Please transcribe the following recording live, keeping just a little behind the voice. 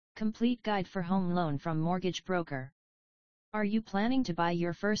Complete guide for home loan from mortgage broker. Are you planning to buy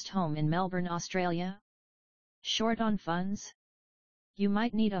your first home in Melbourne, Australia? Short on funds? You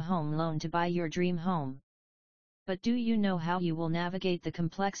might need a home loan to buy your dream home. But do you know how you will navigate the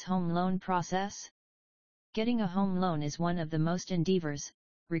complex home loan process? Getting a home loan is one of the most endeavors,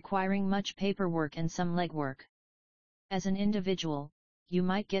 requiring much paperwork and some legwork. As an individual, you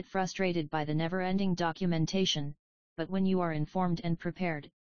might get frustrated by the never-ending documentation, but when you are informed and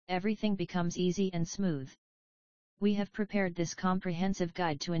prepared, everything becomes easy and smooth. We have prepared this comprehensive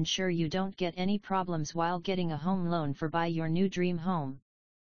guide to ensure you don't get any problems while getting a home loan for buy your new dream home.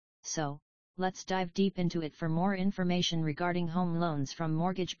 So, let's dive deep into it for more information regarding home loans from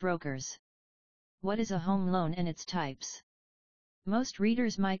mortgage brokers. What is a home loan and its types? Most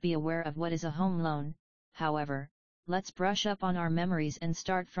readers might be aware of what is a home loan, however, let's brush up on our memories and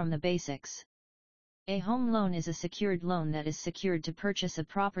start from the basics. A home loan is a secured loan that is secured to purchase a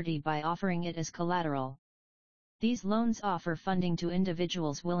property by offering it as collateral. These loans offer funding to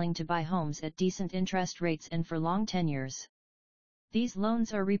individuals willing to buy homes at decent interest rates and for long tenures. These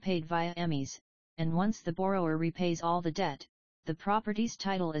loans are repaid via EMIs, and once the borrower repays all the debt, the property's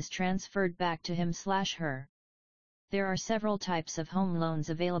title is transferred back to him/her. There are several types of home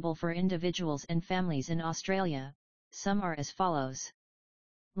loans available for individuals and families in Australia. Some are as follows.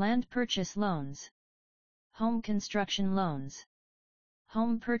 Land purchase loans. Home construction loans.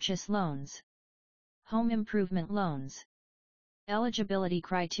 Home purchase loans. Home improvement loans. Eligibility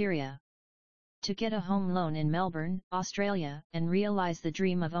criteria. To get a home loan in Melbourne, Australia, and realize the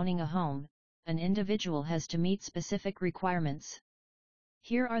dream of owning a home, an individual has to meet specific requirements.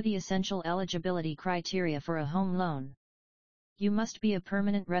 Here are the essential eligibility criteria for a home loan. You must be a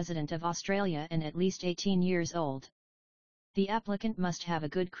permanent resident of Australia and at least 18 years old. The applicant must have a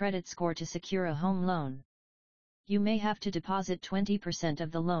good credit score to secure a home loan. You may have to deposit 20%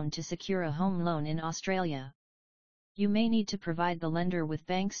 of the loan to secure a home loan in Australia. You may need to provide the lender with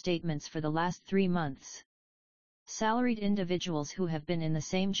bank statements for the last 3 months. Salaried individuals who have been in the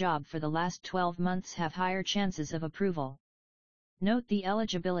same job for the last 12 months have higher chances of approval. Note the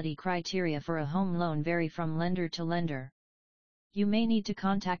eligibility criteria for a home loan vary from lender to lender. You may need to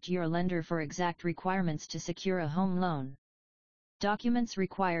contact your lender for exact requirements to secure a home loan. Documents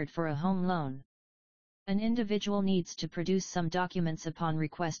required for a home loan. An individual needs to produce some documents upon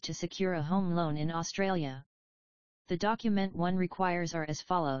request to secure a home loan in Australia. The document one requires are as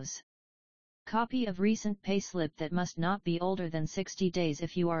follows. Copy of recent payslip that must not be older than 60 days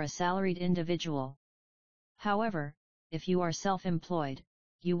if you are a salaried individual. However, if you are self-employed,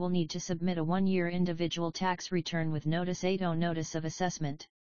 you will need to submit a 1-year individual tax return with Notice 80 Notice of Assessment.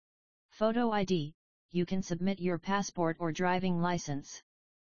 Photo ID, you can submit your passport or driving license.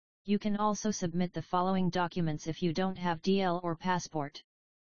 You can also submit the following documents if you don't have DL or passport.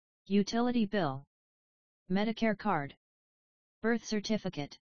 Utility bill. Medicare card. Birth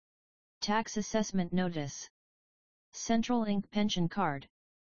certificate. Tax assessment notice. Centrelink pension card.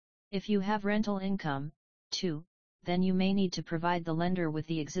 If you have rental income, too, then you may need to provide the lender with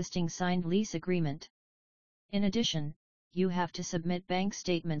the existing signed lease agreement. In addition, you have to submit bank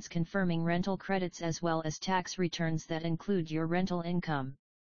statements confirming rental credits as well as tax returns that include your rental income.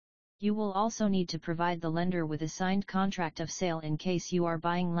 You will also need to provide the lender with a signed contract of sale in case you are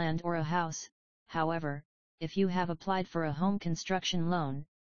buying land or a house. However, if you have applied for a home construction loan,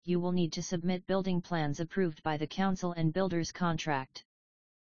 you will need to submit building plans approved by the council and builder's contract.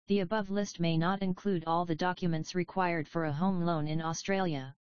 The above list may not include all the documents required for a home loan in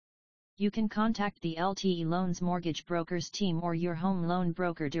Australia. You can contact the LTE Loans Mortgage Brokers team or your home loan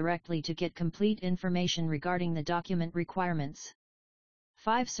broker directly to get complete information regarding the document requirements.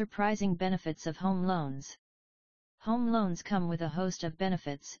 5 surprising benefits of home loans. Home loans come with a host of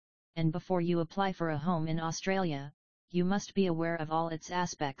benefits, and before you apply for a home in Australia, you must be aware of all its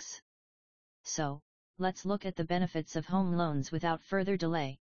aspects. So, let's look at the benefits of home loans without further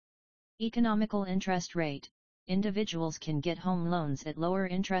delay. Economical interest rate. Individuals can get home loans at lower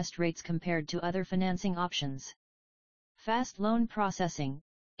interest rates compared to other financing options. Fast loan processing.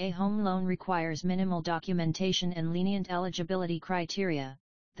 A home loan requires minimal documentation and lenient eligibility criteria,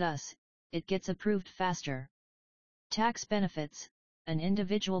 thus, it gets approved faster. Tax benefits. An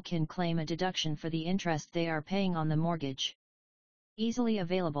individual can claim a deduction for the interest they are paying on the mortgage. Easily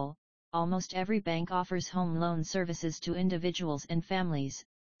available. Almost every bank offers home loan services to individuals and families,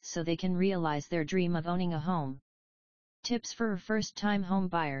 so they can realize their dream of owning a home. Tips for first-time home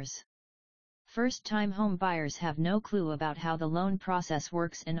buyers. First-time home buyers have no clue about how the loan process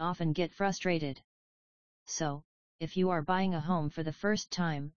works and often get frustrated. So, if you are buying a home for the first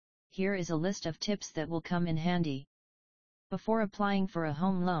time, here is a list of tips that will come in handy. Before applying for a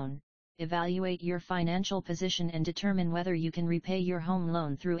home loan, evaluate your financial position and determine whether you can repay your home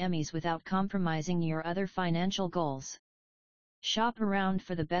loan through EMIs without compromising your other financial goals. Shop around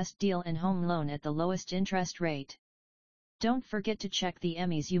for the best deal and home loan at the lowest interest rate. Don't forget to check the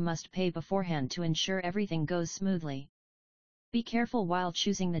EMIs you must pay beforehand to ensure everything goes smoothly. Be careful while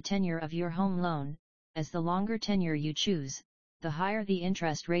choosing the tenure of your home loan, as the longer tenure you choose, the higher the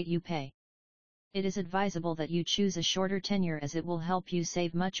interest rate you pay. It is advisable that you choose a shorter tenure as it will help you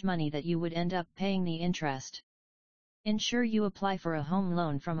save much money that you would end up paying the interest. Ensure you apply for a home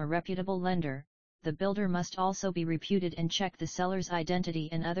loan from a reputable lender. The builder must also be reputed and check the seller's identity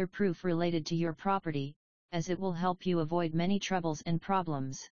and other proof related to your property, as it will help you avoid many troubles and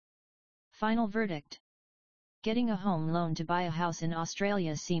problems. Final verdict. Getting a home loan to buy a house in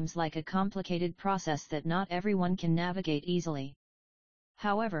Australia seems like a complicated process that not everyone can navigate easily.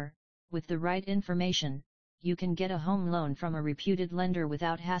 However, with the right information, you can get a home loan from a reputed lender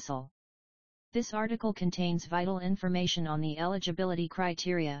without hassle. This article contains vital information on the eligibility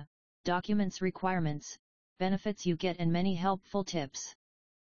criteria, documents requirements, benefits you get and many helpful tips.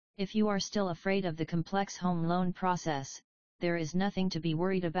 If you are still afraid of the complex home loan process, there is nothing to be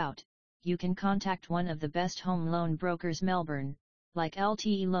worried about. You can contact one of the best home loan brokers Melbourne, like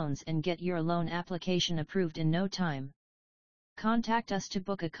LTE Loans, and get your loan application approved in no time. Contact us to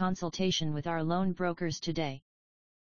book a consultation with our loan brokers today.